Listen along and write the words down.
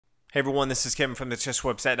Hey everyone, this is Kevin from the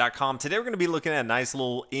chesswebsite.com. Today we're going to be looking at a nice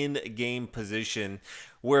little in-game position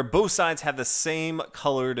where both sides have the same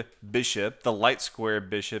colored bishop, the light square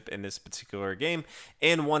bishop in this particular game,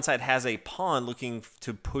 and one side has a pawn looking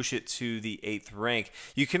to push it to the 8th rank.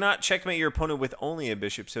 You cannot checkmate your opponent with only a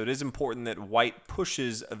bishop, so it is important that white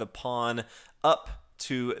pushes the pawn up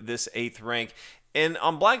to this 8th rank. And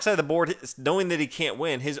on black's side of the board, knowing that he can't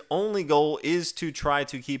win, his only goal is to try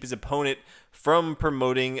to keep his opponent from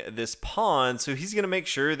promoting this pawn. So he's going to make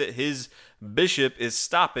sure that his bishop is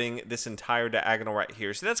stopping this entire diagonal right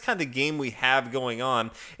here. So that's kind of the game we have going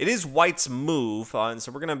on. It is white's move, and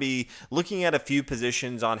so we're going to be looking at a few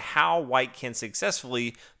positions on how white can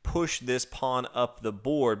successfully push this pawn up the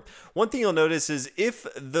board. One thing you'll notice is if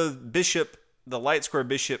the bishop, the light square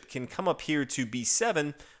bishop, can come up here to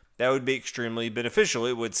b7, that would be extremely beneficial.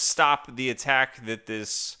 It would stop the attack that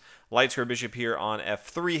this light square bishop here on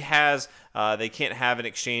f3 has. They can't have an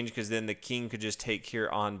exchange because then the king could just take here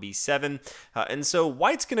on b7. And so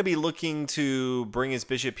white's going to be looking to bring his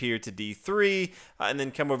bishop here to d3 and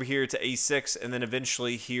then come over here to a6 and then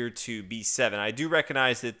eventually here to b7. I do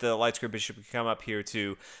recognize that the light square bishop can come up here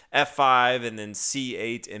to f5 and then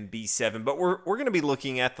c8 and b7. But we're going to be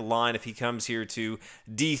looking at the line if he comes here to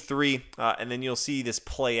d3 and then you'll see this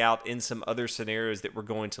play out in some other scenarios that we're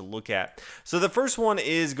going to look at. So the first one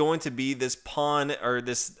is going to be this pawn or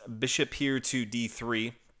this bishop here to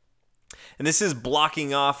d3, and this is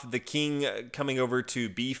blocking off the king coming over to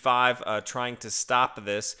b5, trying to stop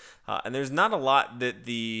this, and there's not a lot that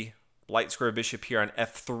the light square bishop here on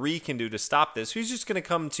f3 can do to stop this. So he's just going to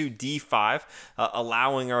come to d5,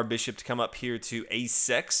 allowing our bishop to come up here to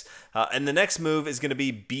a6, and the next move is going to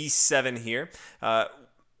be b7 here.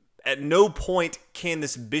 At no point can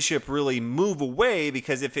this bishop really move away,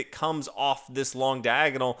 because if it comes off this long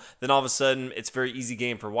diagonal, then all of a sudden it's a very easy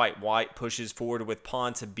game for white. White pushes forward with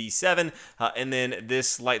pawn to b7, and then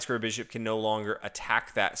this light square bishop can no longer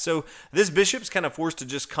attack that. So this bishop's kind of forced to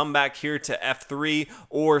just come back here to f3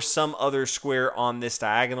 or some other square on this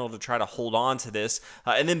diagonal to try to hold on to this,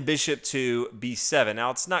 and then bishop to b7.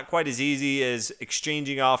 Now, it's not quite as easy as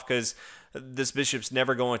exchanging off, because this bishop's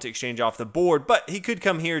never going to exchange off the board, but he could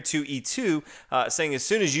come here to e2, saying as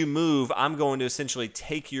soon as you move, I'm going to essentially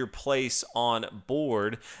take your place on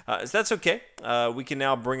board. So that's okay. We can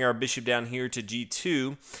now bring our bishop down here to g2,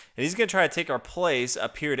 and he's going to try to take our place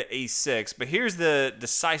up here to a6, but here's the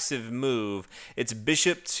decisive move. It's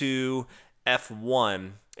bishop to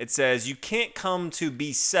f1. It says you can't come to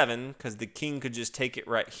b7 because the king could just take it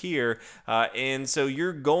right here, and so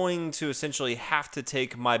you're going to essentially have to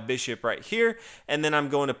take my bishop right here, and then I'm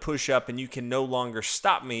going to push up and you can no longer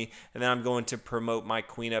stop me, and then I'm going to promote my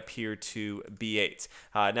queen up here to b8.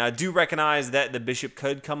 Now, I do recognize that the bishop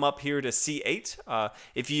could come up here to c8.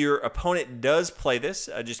 If your opponent does play this,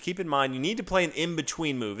 just keep in mind you need to play an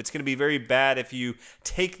in-between move. It's going to be very bad if you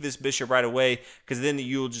take this bishop right away, because then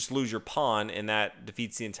you'll just lose your pawn, and that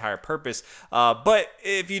defeats the entire purpose. But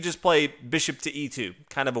if you just play bishop to e2,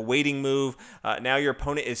 kind of a waiting move, now your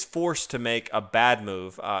opponent is forced to make a bad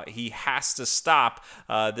move. He has to stop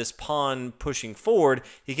this pawn pushing forward.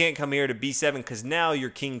 He can't come here to b7 because now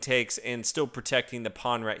your king takes and still protecting the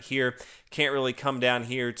pawn right here. Can't really come down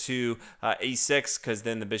here to a6 because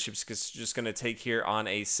then the bishop's just going to take here on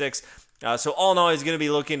a6. So all in all, he's going to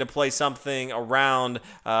be looking to play something around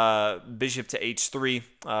bishop to h3,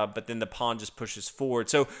 but then the pawn just pushes forward.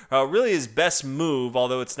 So really his best move,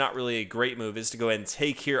 although it's not really a great move, is to go ahead and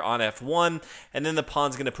take here on f1, and then the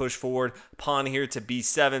pawn's going to push forward. Pawn here to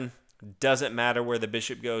b7. Doesn't matter where the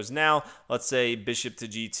bishop goes now. Let's say bishop to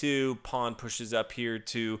g2, pawn pushes up here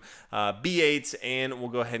to b8, and we'll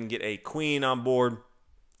go ahead and get a queen on board.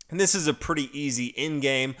 And this is a pretty easy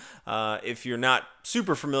in-game. If you're not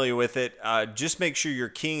super familiar with it, just make sure your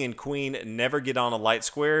king and queen never get on a light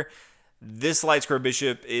square. This light square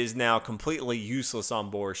bishop is now completely useless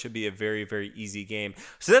on board. Should be a very, very easy game.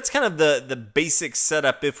 So that's kind of the basic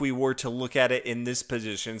setup if we were to look at it in this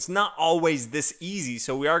position. It's not always this easy,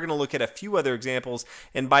 so we are going to look at a few other examples,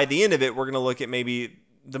 and by the end of it, we're going to look at maybe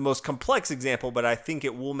the most complex example, but I think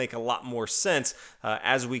it will make a lot more sense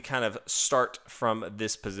as we kind of start from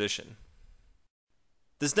this position.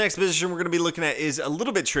 This next position we're going to be looking at is a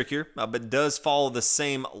little bit trickier, but does follow the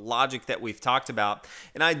same logic that we've talked about.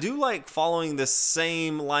 And I do like following the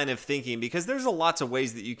same line of thinking because there's lots of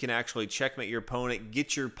ways that you can actually checkmate your opponent,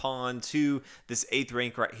 get your pawn to this 8th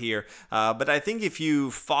rank right here. But I think if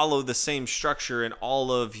you follow the same structure in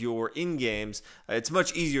all of your in-games, it's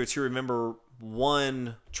much easier to remember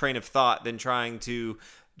one train of thought than trying to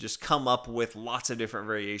just come up with lots of different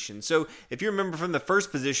variations. So if you remember from the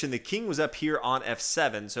first position, the king was up here on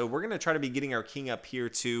f7. So we're going to try to be getting our king up here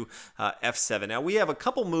to f7. Now we have a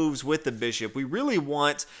couple moves with the bishop. We really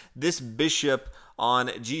want this bishop on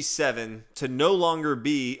g7 to no longer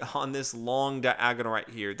be on this long diagonal right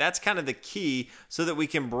here. That's kind of the key so that we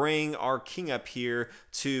can bring our king up here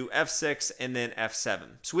to f6 and then f7.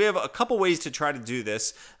 So we have a couple ways to try to do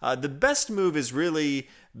this. The best move is really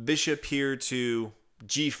bishop here to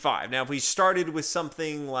g5. Now if we started with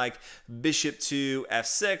something like bishop to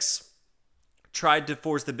f6, tried to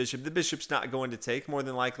force the bishop's not going to take, more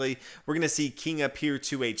than likely. We're going to see king up here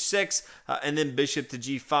to h6, and then bishop to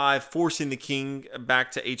g5, forcing the king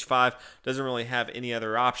back to h5. Doesn't really have any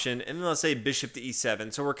other option. And then let's say bishop to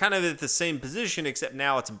e7. So we're kind of at the same position, except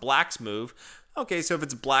now it's black's move. Okay, so if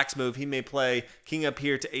it's black's move, he may play king up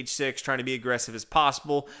here to h6, trying to be aggressive as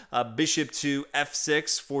possible. Bishop to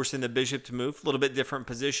f6, forcing the bishop to move. A little bit different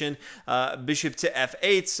position. Bishop to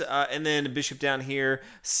f8, and then bishop down here,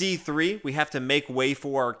 c3. We have to make way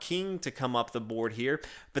for our king to come up the board here.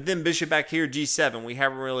 But then bishop back here, g7. We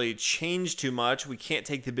haven't really changed too much. We can't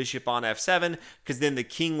take the bishop on f7 because then the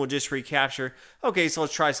king will just recapture. Okay, so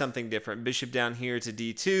let's try something different. Bishop down here to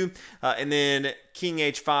d2, and then king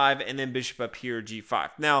h5, and then bishop up here,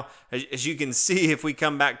 g5. Now, as you can see, if we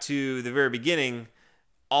come back to the very beginning,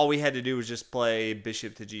 all we had to do was just play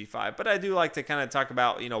bishop to g5. But I do like to kind of talk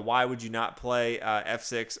about, why would you not play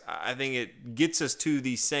f6? I think it gets us to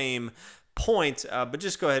the same point, but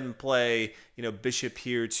just go ahead and play, bishop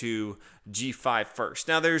here to g5 first.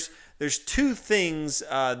 Now, there's two things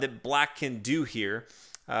that black can do here.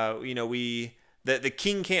 The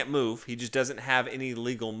king can't move. He just doesn't have any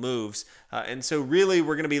legal moves. And so really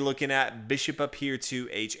we're going to be looking at bishop up here to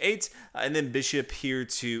h8 and then bishop here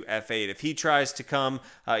to f8. If he tries to come,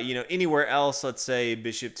 anywhere else, let's say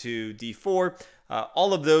bishop to d4,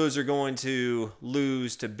 all of those are going to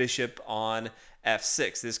lose to bishop on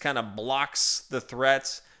f6. This kind of blocks the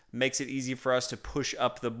threats, makes it easy for us to push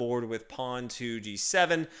up the board with pawn to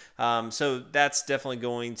g7. So that's definitely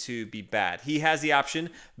going to be bad. He has the option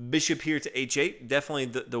bishop here to h8, definitely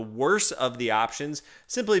the worst of the options,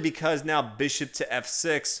 simply because now bishop to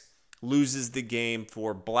f6 loses the game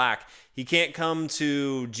for black. He can't come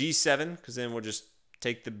to g7 because then we'll just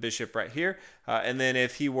take the bishop right here. And then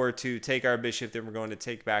if he were to take our bishop, then we're going to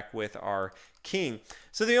take back with our king.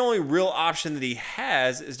 So the only real option that he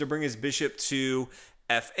has is to bring his bishop to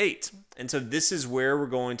f8. And so this is where we're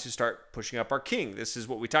going to start pushing up our king. This is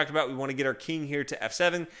what we talked about. We want to get our king here to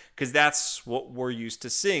f7 because that's what we're used to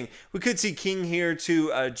seeing. We could see king here to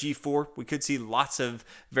g4. We could see lots of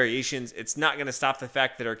variations. It's not going to stop the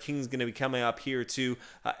fact that our king's going to be coming up here to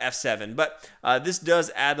f7. But this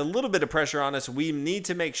does add a little bit of pressure on us. We need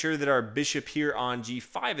to make sure that our bishop here on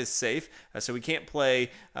g5 is safe. So we can't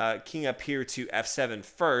play king up here to f7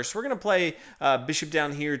 first. We're going to play bishop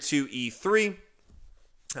down here to e3.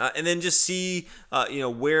 And then just see,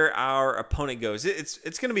 where our opponent goes.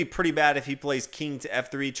 It's going to be pretty bad if he plays king to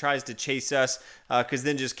f3, tries to chase us, because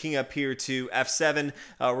then just king up here to f7.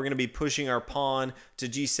 We're going to be pushing our pawn to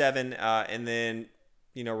g7, and then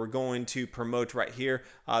we're going to promote right here.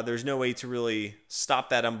 There's no way to really stop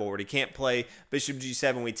that on board. He can't play bishop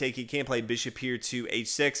g7. We take it. He can't play bishop here to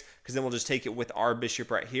h6 because then we'll just take it with our bishop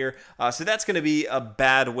right here. So that's going to be a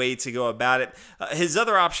bad way to go about it. His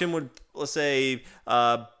other option would, let's say,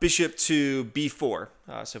 bishop to b4.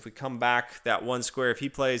 So if we come back that one square, if he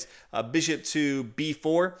plays bishop to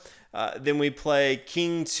b4, then we play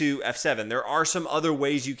king to f7. There are some other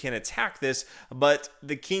ways you can attack this, but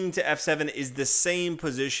the king to f7 is the same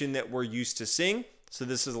position that we're used to seeing. So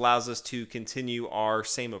this allows us to continue our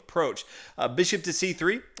same approach. Bishop to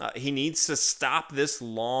c3, he needs to stop this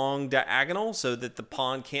long diagonal so that the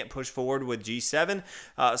pawn can't push forward with g7.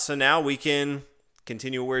 So now we can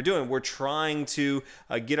continue what we're doing. We're trying to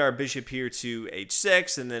get our bishop here to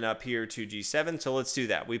h6 and then up here to g7. So let's do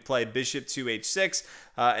that. We play bishop to h6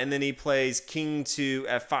 and then he plays king to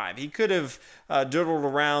f5. He could have doodled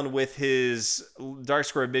around with his dark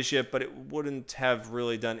square bishop, but it wouldn't have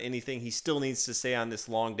really done anything. He still needs to stay on this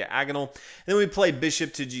long diagonal. And then we play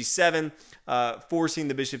bishop to g7, forcing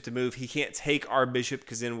the bishop to move. He can't take our bishop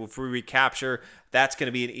because then if we recapture, that's going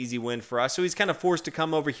to be an easy win for us. So he's kind of forced to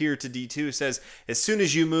come over here to d2. It says, as soon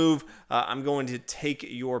as you move, I'm going to take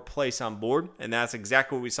your place on board. And that's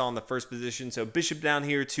exactly what we saw in the first position. So bishop down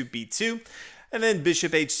here to b2. And then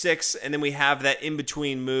bishop h6, and then we have that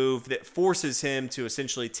in-between move that forces him to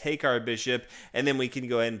essentially take our bishop, and then we can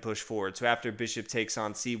go ahead and push forward. So after bishop takes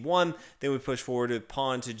on c1, then we push forward with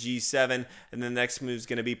pawn to g7, and the next move is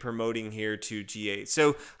going to be promoting here to g8.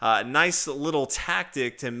 So nice little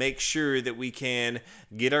tactic to make sure that we can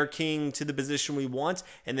get our king to the position we want,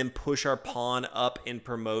 and then push our pawn up and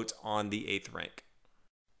promote on the 8th rank.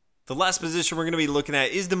 The last position we're going to be looking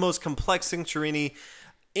at is the most complex Centurini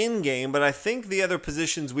in-game, but I think the other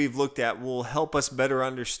positions we've looked at will help us better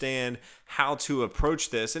understand how to approach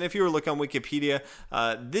this. And if you were to look on Wikipedia,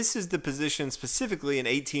 this is the position specifically in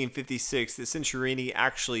 1856 that Centurini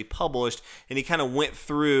actually published, and he kind of went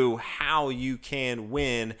through how you can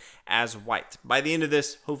win as white. By the end of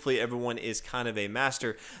this, hopefully everyone is kind of a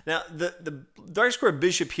master. Now, the dark square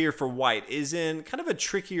bishop here for white is in kind of a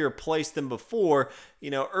trickier place than before. You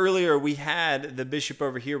know, earlier we had the bishop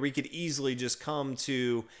over here. We could easily just come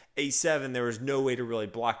to a7. There was no way to really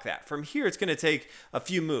block that. From here, it's going to take a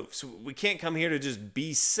few moves. We can't come here to just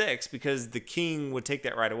b6 because the king would take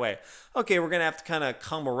that right away. Okay, we're going to have to kind of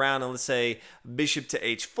come around and let's say bishop to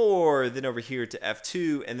h4, then over here to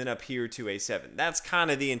f2, and then up here to a7. That's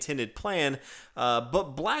kind of the intended plan,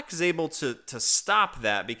 but black is able to stop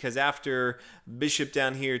that because after bishop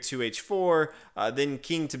down here to h4, then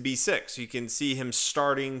king to b6. You can see him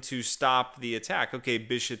starting to stop the attack. Okay,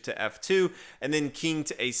 bishop to f2, and then king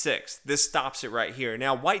to a6. This stops it right here.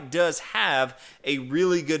 Now, white does have a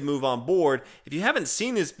really good move on board. If you haven't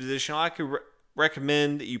seen this position, I could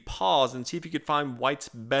recommend that you pause and see if you could find white's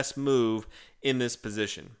best move in this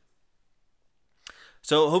position.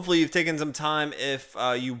 So hopefully you've taken some time if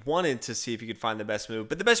you wanted to see if you could find the best move.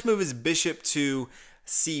 But the best move is bishop to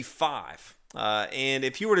c5. And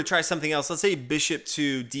if you were to try something else, let's say bishop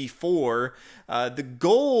to d4, the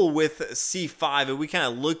goal with c5, and we kind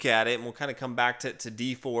of look at it, and we'll kind of come back to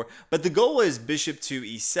d4, but the goal is bishop to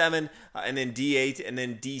e7, and then d8, and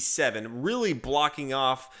then d7, really blocking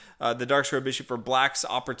off the dark square bishop for black's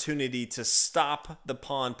opportunity to stop the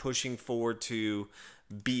pawn pushing forward to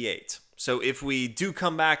b8. So if we do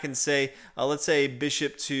come back and say, let's say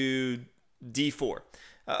bishop to d4,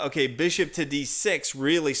 okay, bishop to d6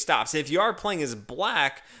 really stops. If you are playing as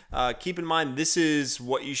black, keep in mind this is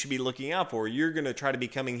what you should be looking out for. You're going to try to be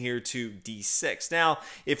coming here to d6. Now,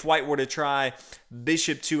 if white were to try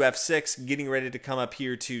bishop to f6, getting ready to come up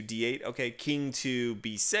here to d8, okay, king to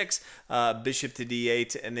b6, bishop to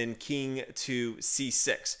d8, and then king to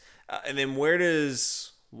c6. And then where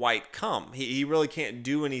does white come? He really can't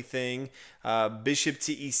do anything. Bishop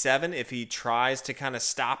to e7, if he tries to kind of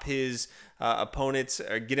stop his opponents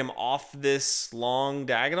or get him off this long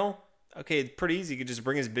diagonal, okay, it's pretty easy. He could just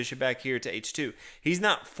bring his bishop back here to h2. He's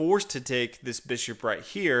not forced to take this bishop right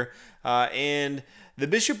here, and the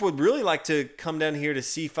bishop would really like to come down here to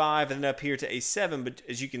c5 and then up here to a7, but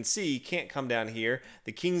as you can see, he can't come down here.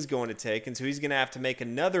 The king's going to take, and so he's going to have to make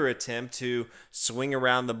another attempt to swing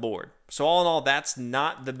around the board. So all in all, that's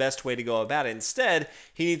not the best way to go about it. Instead,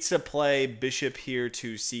 he needs to play bishop here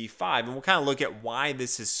to c5, and we'll kind of look at why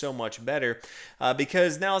this is so much better,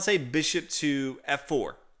 because now let's say bishop to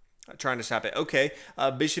f4. Trying to stop it. Okay,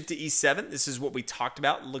 bishop to e7. This is what we talked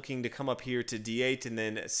about, looking to come up here to d8 and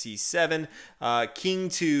then c7. King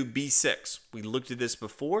to b6. We looked at this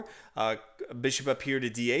before. Bishop up here to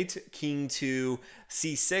d8, king to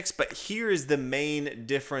c6. But here is the main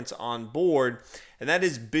difference on board, and that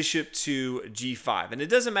is bishop to g5. And it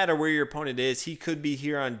doesn't matter where your opponent is. He could be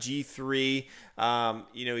here on g3.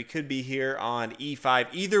 He could be here on e5.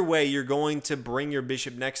 Either way, you're going to bring your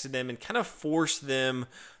bishop next to them and kind of force them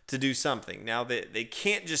to do something. Now, they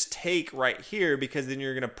can't just take right here because then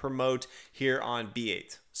you're going to promote here on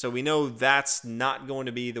b8. So we know that's not going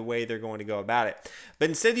to be the way they're going to go about it. But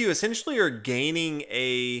instead, you essentially are gaining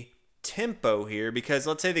a tempo here because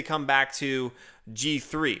let's say they come back to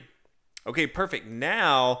g3. Okay, perfect.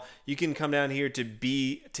 Now you can come down here to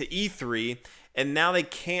e3, and now they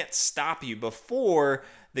can't stop you. Before,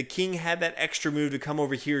 the king had that extra move to come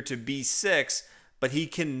over here to b6, but he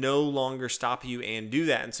can no longer stop you and do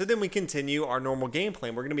that. And so then we continue our normal game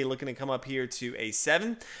plan. We're going to be looking to come up here to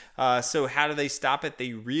a7. So how do they stop it?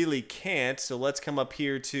 They really can't. So let's come up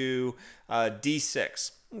here to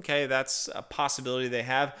d6. Okay, that's a possibility they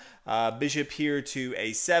have. Bishop here to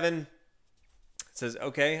a7. It says,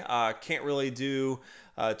 okay, can't really do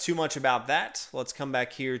too much about that. Let's come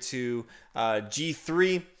back here to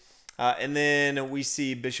g3. And then we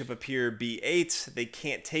see bishop up here, b8. They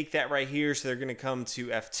can't take that right here, so they're going to come to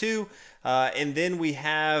f2. And then we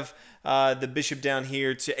have the bishop down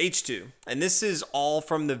here to h2. And this is all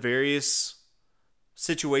from the various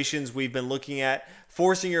situations we've been looking at,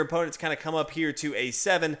 forcing your opponent to kind of come up here to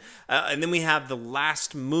a7, and then we have the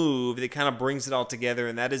last move that kind of brings it all together,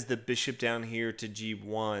 and that is the bishop down here to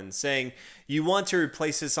g1, saying you want to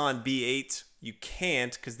replace this on b8. You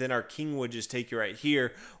can't, because then our king would just take you right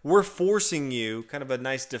here. We're forcing you, kind of a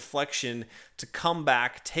nice deflection, to come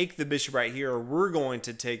back, take the bishop right here, or we're going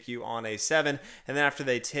to take you on a7, and then after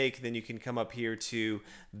they take, then you can come up here to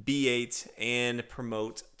b8 and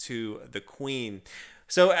promote to the queen.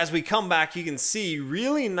 So as we come back, you can see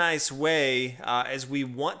really nice way as we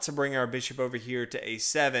want to bring our bishop over here to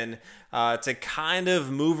a7 to kind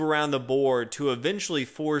of move around the board to eventually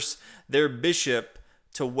force their bishop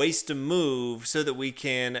to waste a move so that we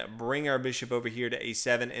can bring our bishop over here to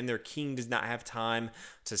a7 and their king does not have time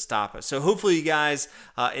to stop us. So hopefully you guys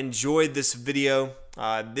enjoyed this video.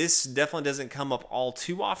 This definitely doesn't come up all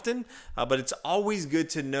too often, but it's always good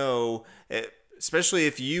to know, especially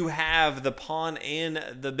if you have the pawn and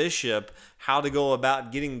the bishop, how to go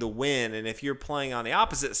about getting the win. And if you're playing on the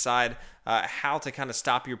opposite side, how to kind of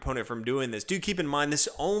stop your opponent from doing this. Do keep in mind this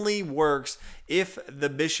only works if the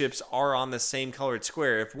bishops are on the same colored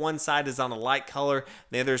square. If one side is on a light color,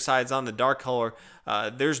 the other side's on the dark color,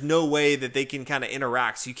 there's no way that they can kind of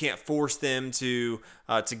interact. So you can't force them to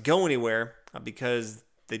go anywhere because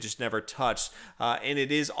they just never touched. And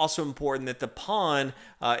it is also important that the pawn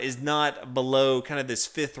is not below kind of this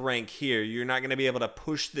 5th rank here. You're not going to be able to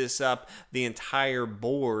push this up the entire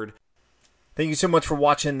board. Thank you so much for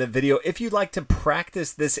watching the video. If you'd like to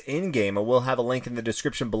practice this in-game, I will have a link in the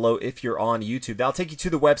description below if you're on YouTube. That'll take you to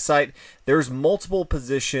the website. There's multiple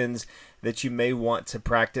positions that you may want to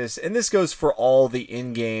practice, and this goes for all the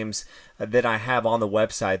in-games that I have on the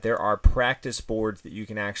website. There are practice boards that you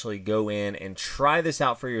can actually go in and try this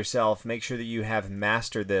out for yourself. Make sure that you have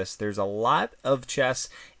mastered this. There's a lot of chess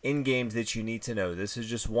in-games that you need to know. This is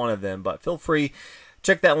just one of them, but feel free,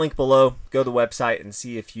 check that link below, go to the website and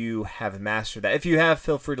see if you have mastered that. If you have,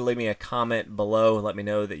 feel free to leave me a comment below and let me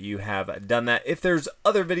know that you have done that. If there's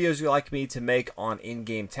other videos you'd like me to make on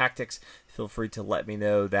in-game tactics, feel free to let me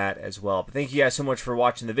know that as well. But thank you guys so much for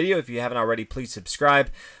watching the video. If you haven't already, please subscribe,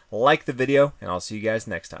 like the video, and I'll see you guys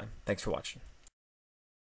next time. Thanks for watching.